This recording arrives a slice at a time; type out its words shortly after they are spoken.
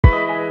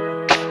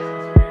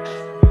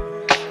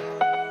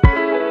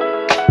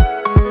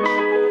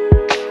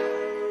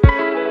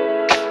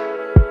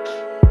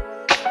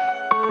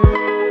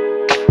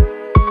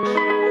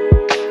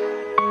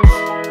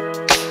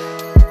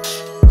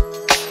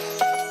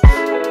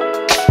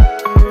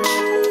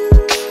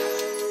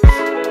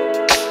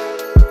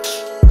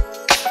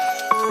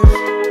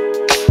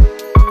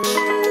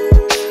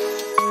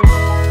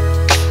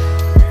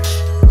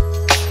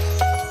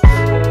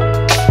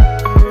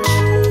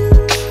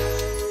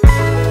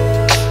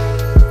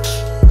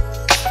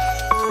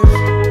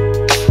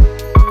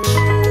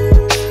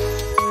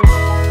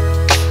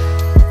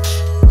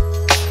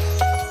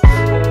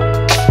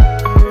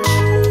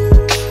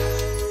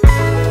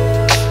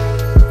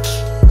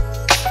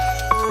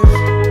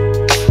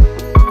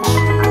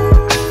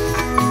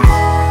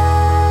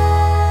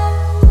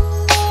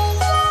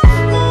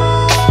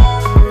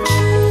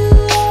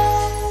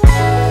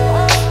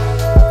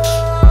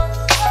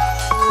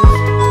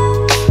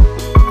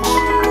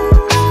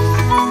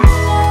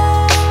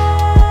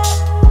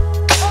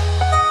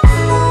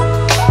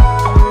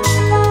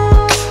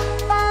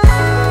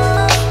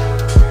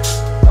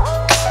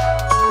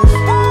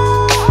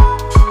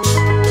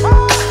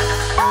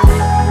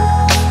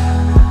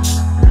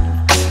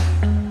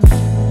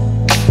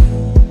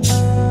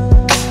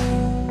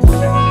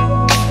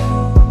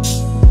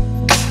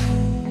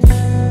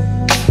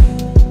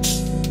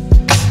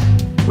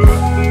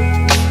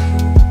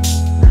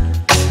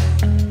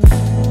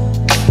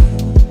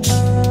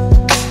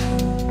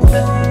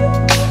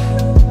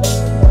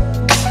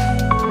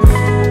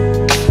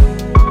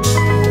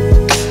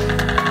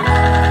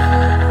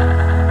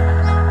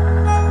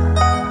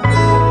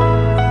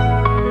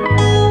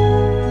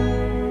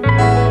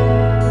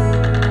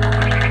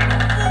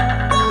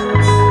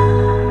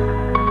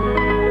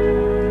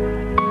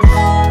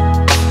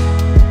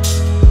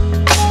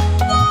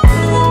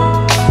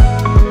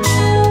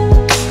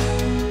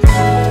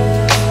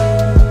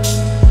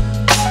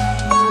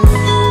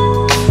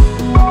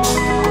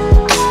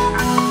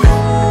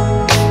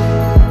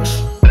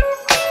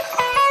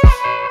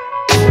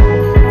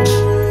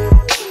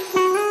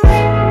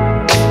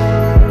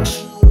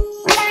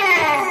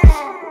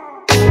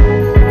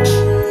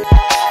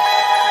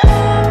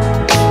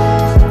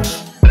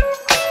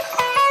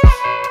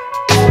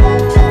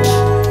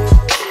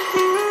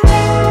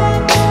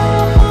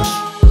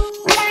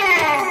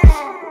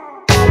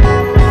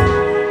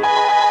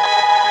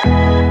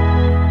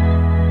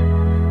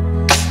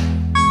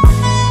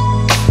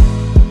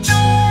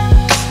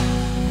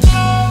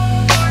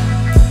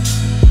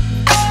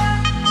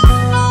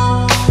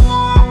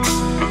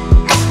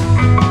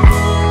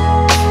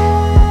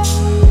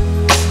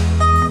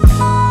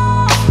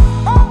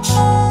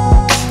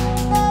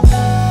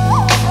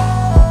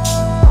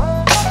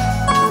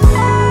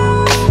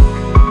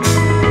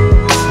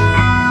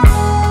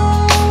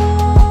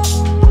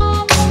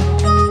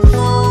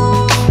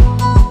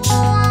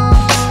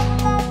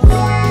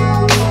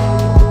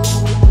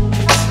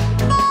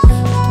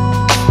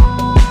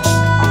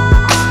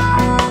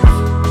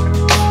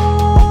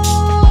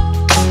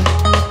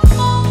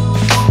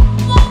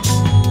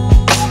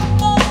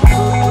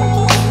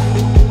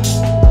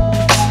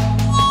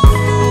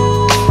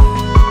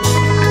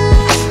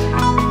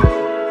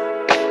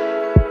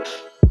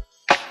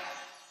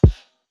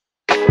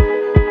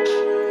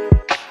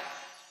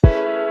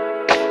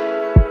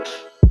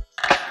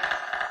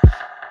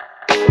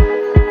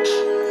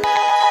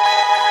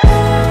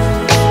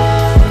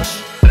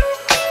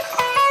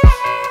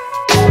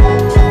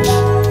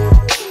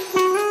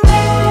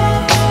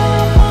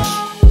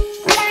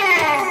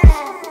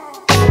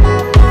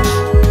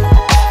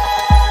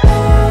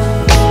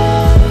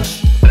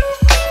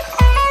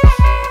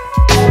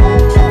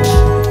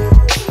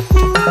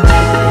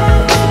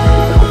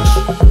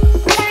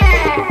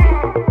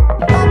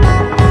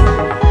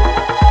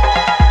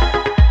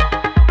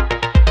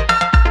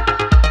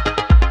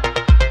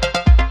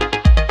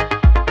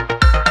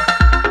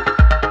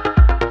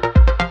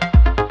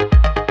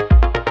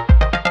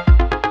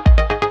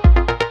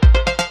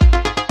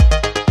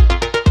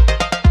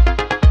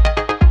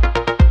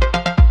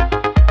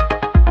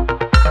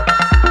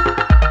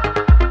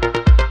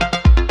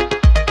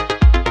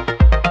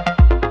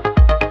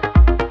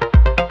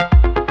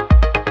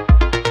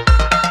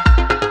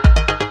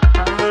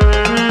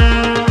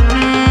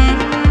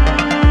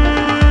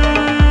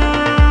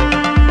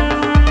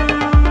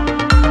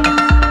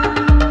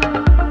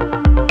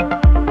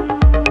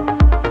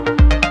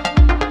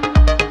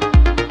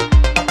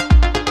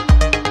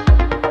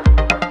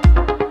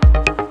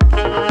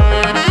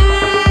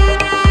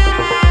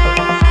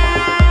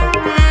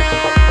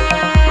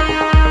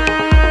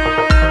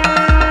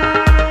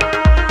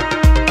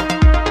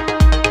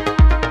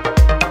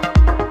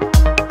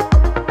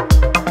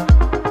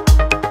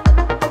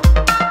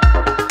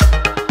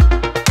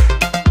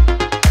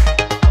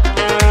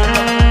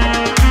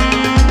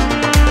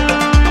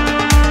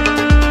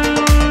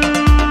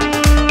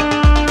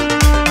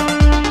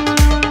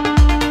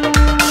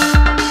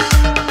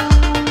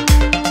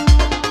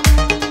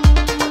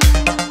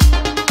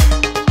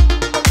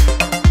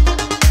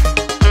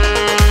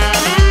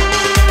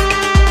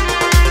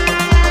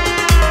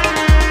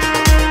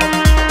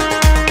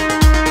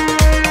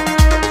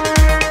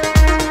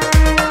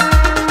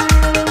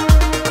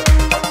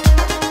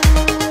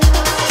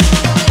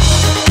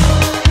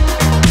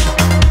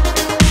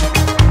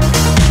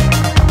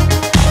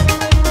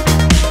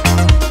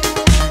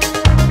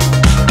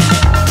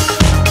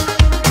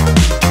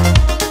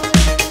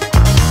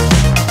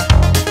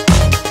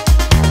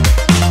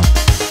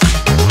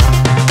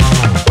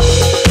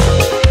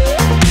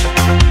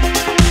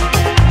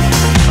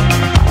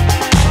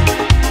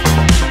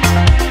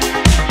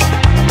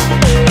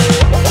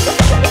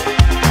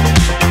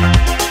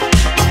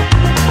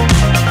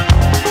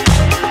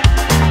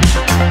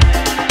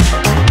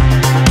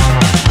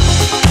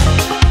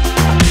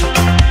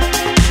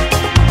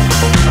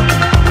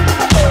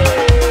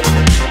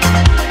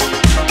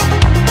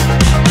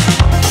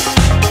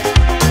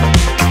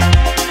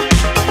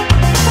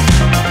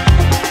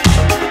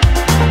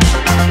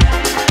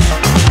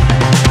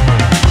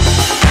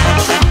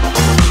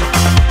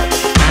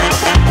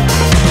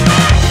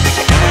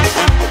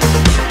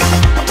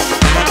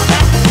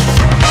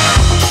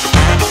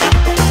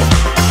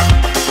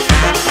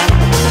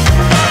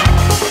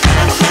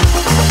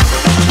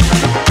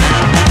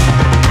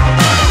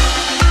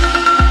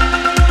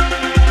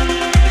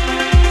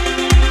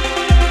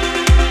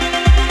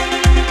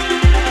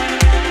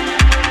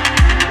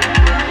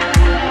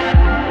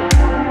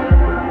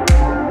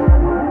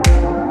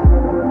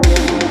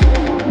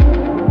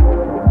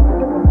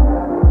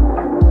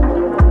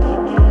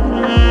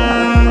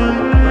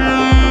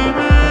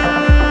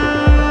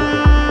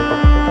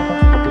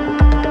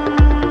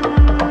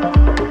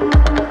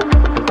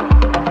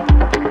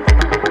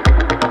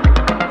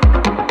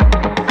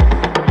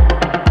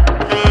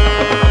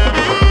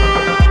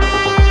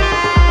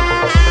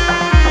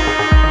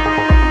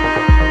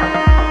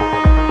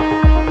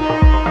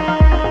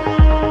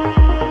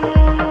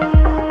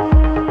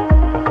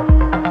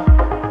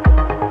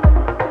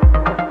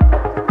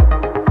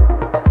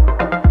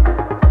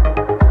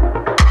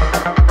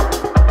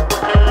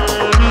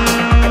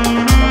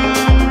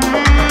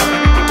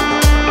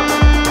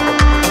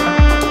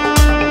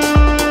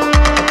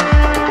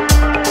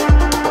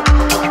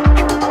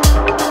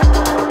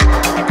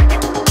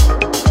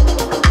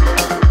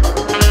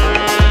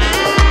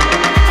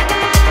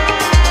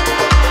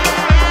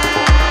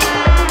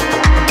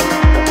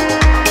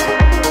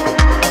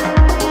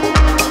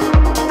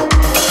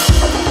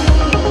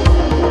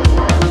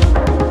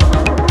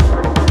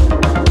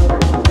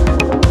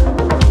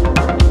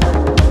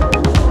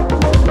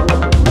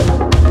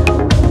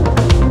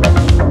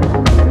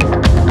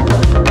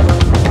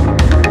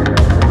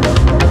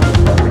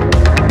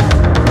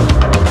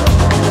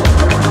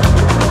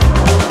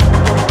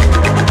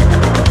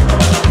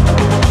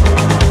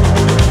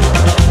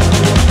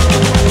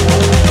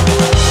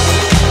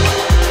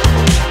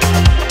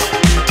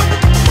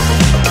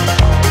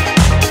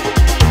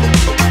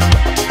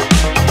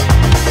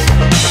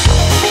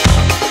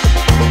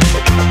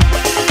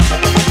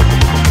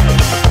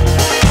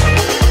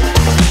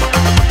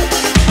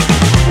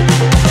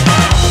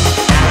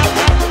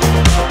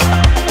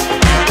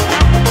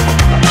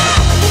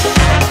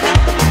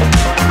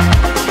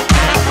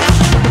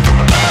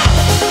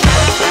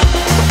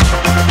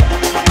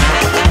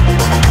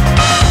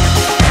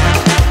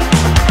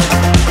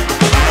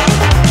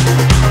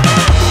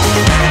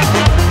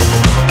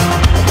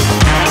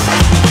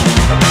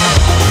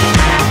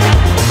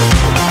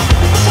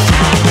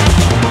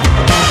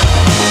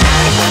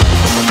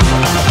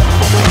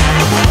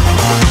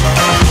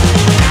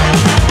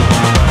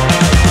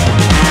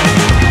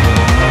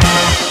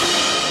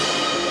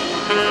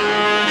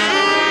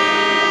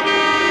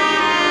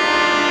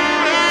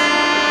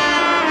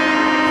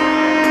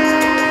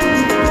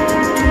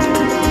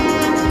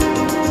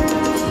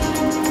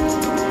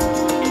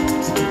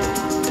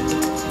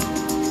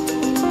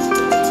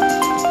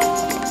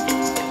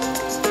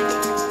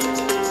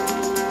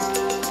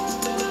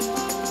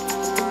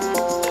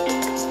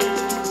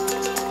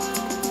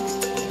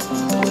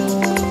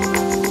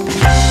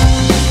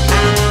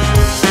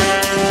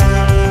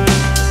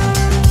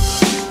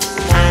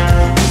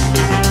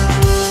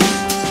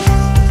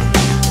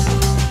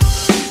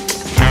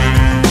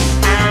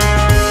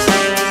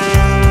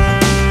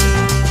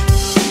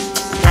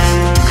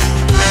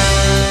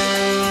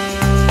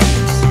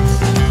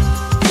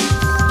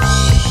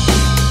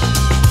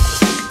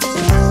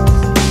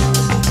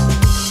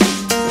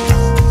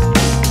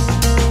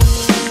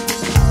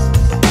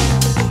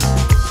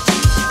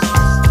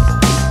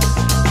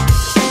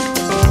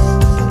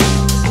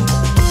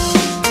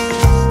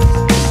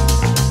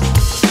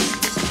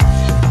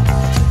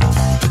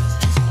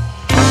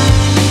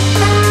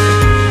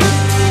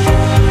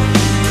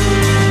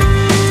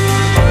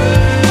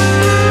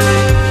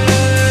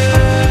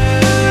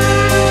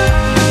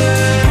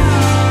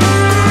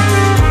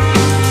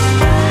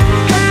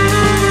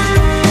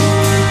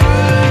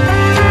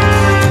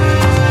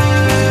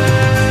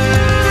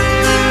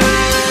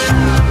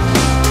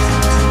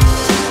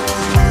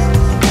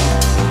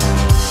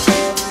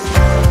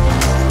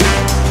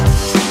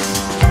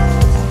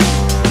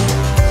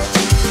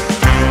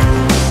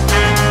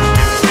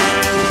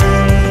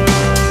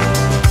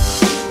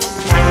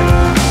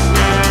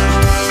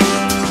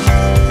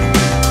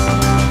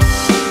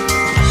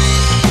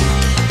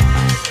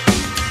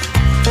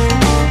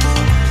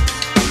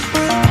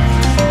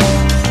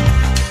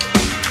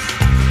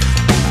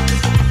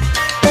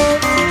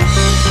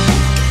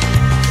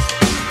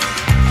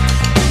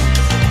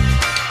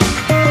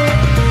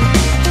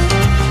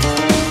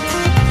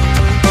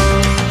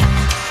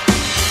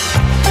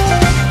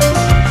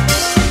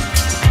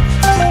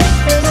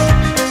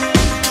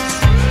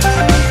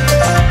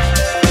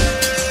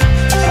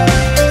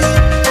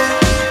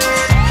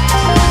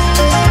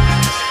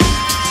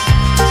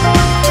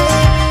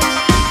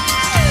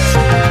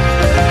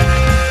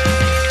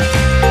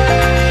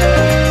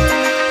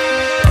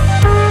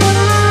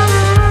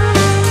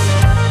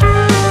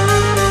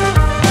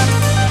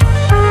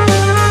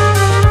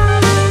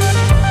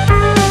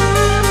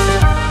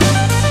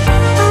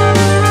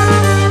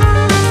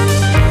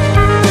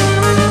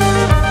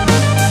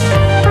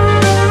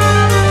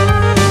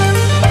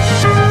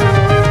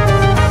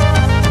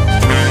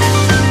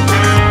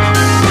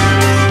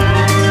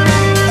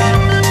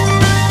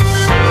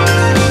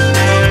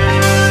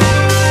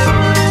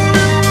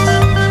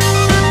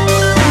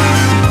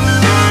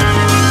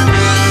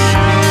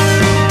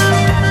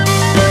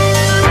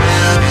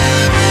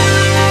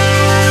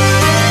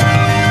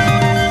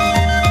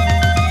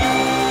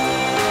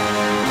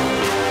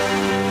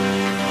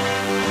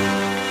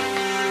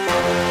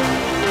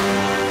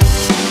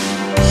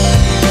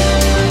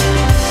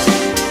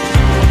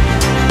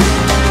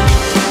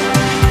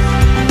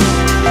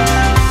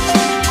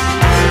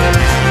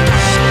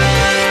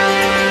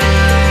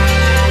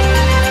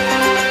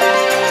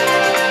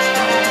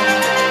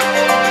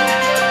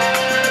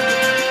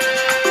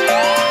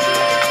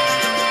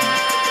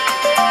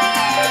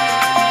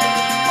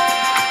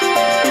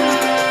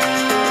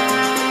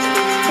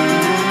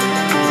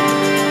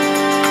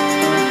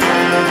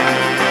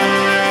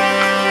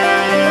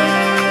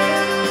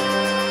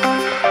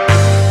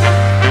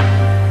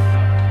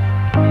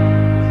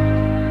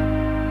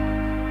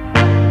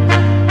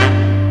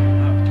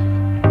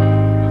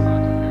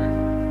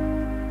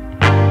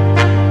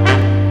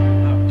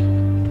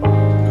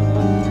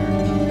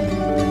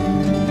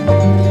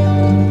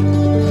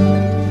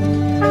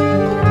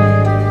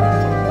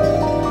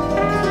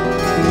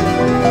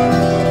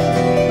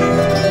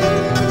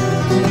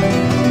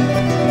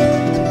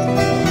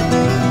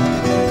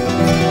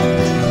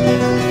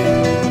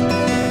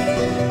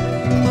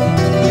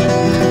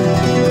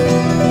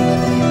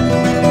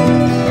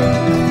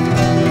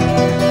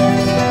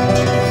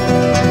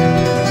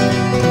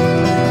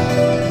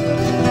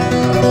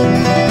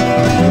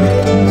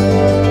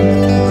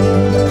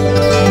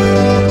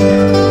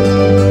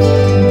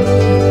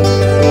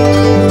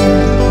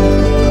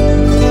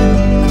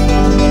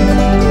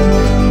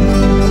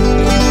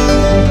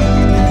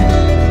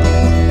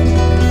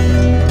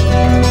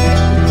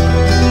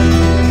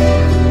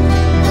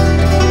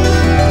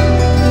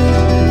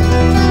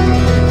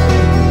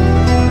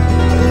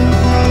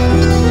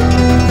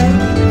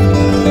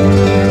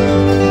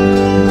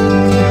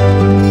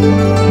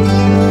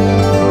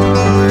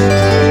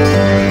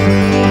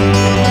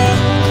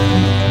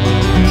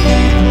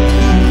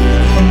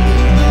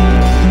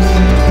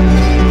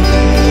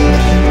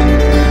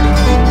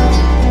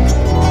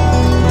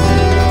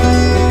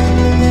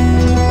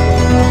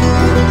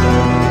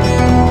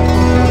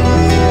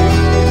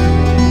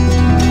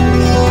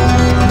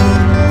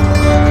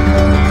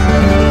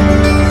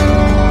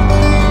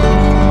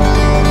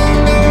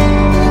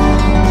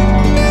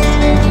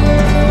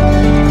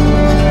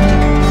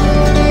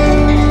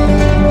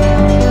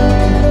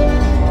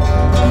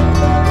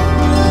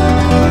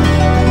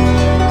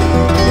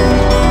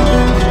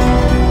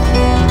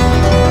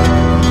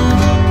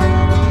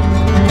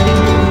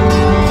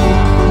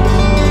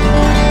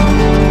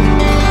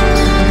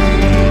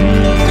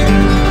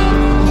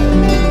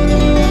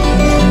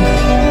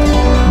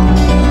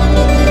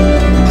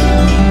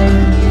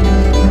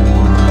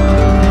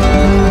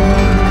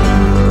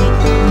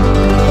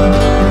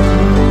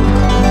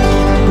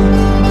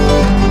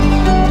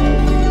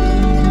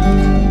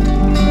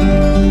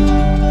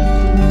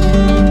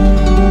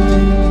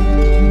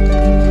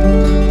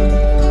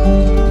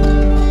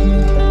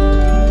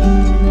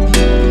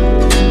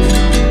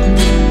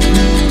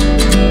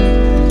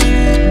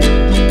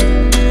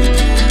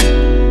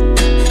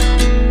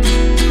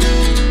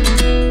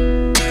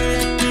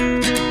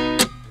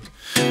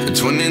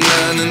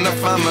none, and I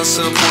find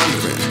myself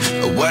wondering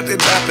what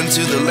did happen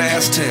to the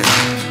last 10.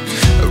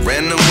 I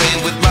ran away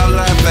with my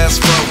life,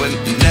 fast forward,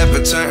 never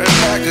turn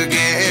back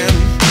again.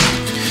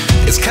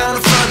 It's kind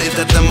of funny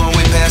that the more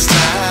we pass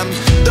time,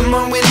 the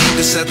more we need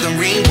to set them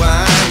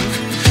rewind.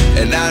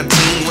 And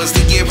 19 was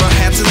the year I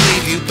had to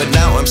leave you, but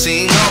now I'm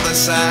seeing all the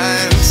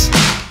signs.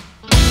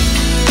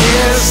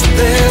 Is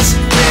this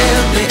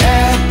really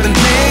happening?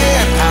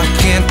 I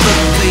can't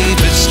believe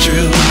it's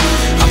true.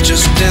 I'm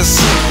just as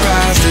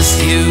surprised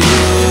as you.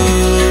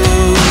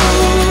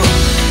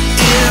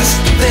 Is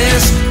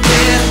this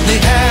really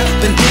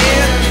happening?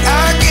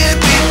 I can't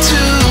be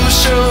too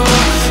sure,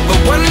 but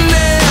one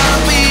day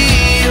I'll be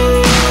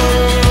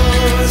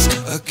yours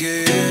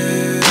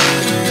again.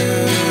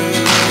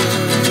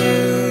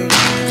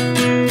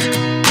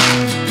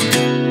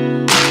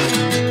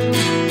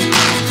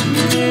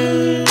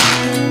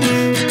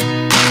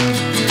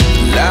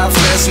 Life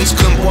lessons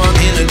come one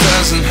in a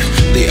dozen,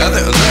 the other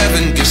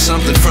 11 give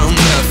something from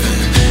nothing.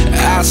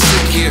 I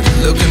sit here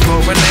looking for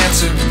an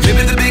answer.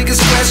 Maybe the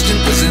biggest question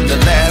was in the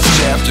last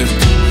chapter.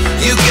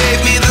 You gave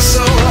me the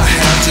soul I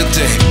have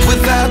today.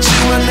 Without you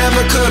I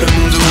never could have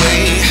moved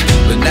away,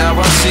 but now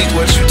I see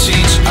what you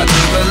teach. I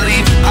do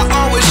believe I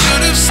always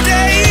should have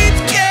stayed.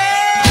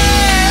 Yeah.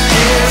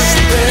 Is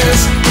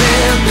this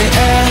really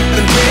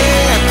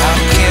happening? I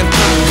can't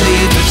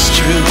believe it's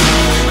true.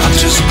 I'm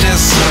just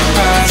as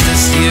surprised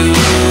as you.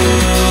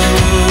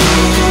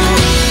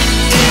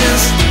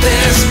 Is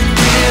this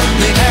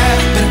really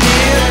happening?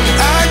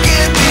 I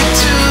can't be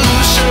too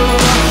sure,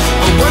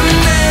 but one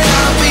day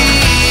I'll be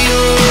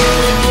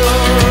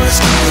yours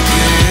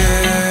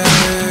again.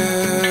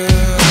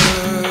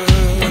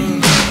 One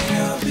day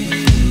I'll be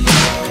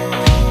yours.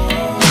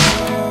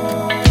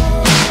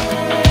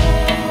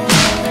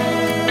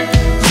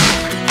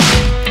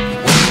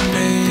 One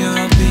day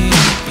I'll be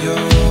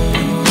yours.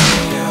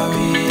 I'll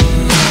be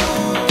yours.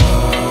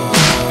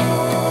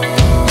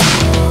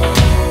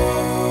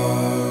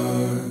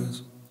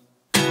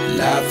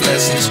 Life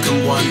lessons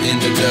come one in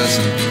a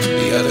dozen,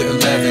 the other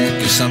 11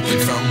 give something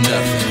from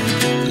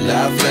nothing.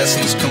 Life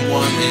lessons come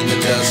one in a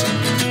dozen,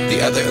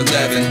 the other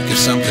 11 give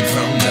something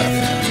from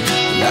nothing.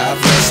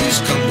 Life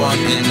lessons come one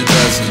in a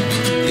dozen,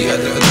 the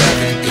other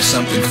 11 give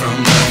something from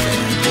nothing.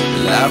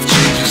 Life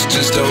changes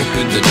just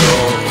open the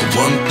door.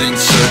 One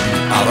thing's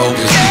certain, I'll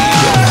always be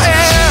yours.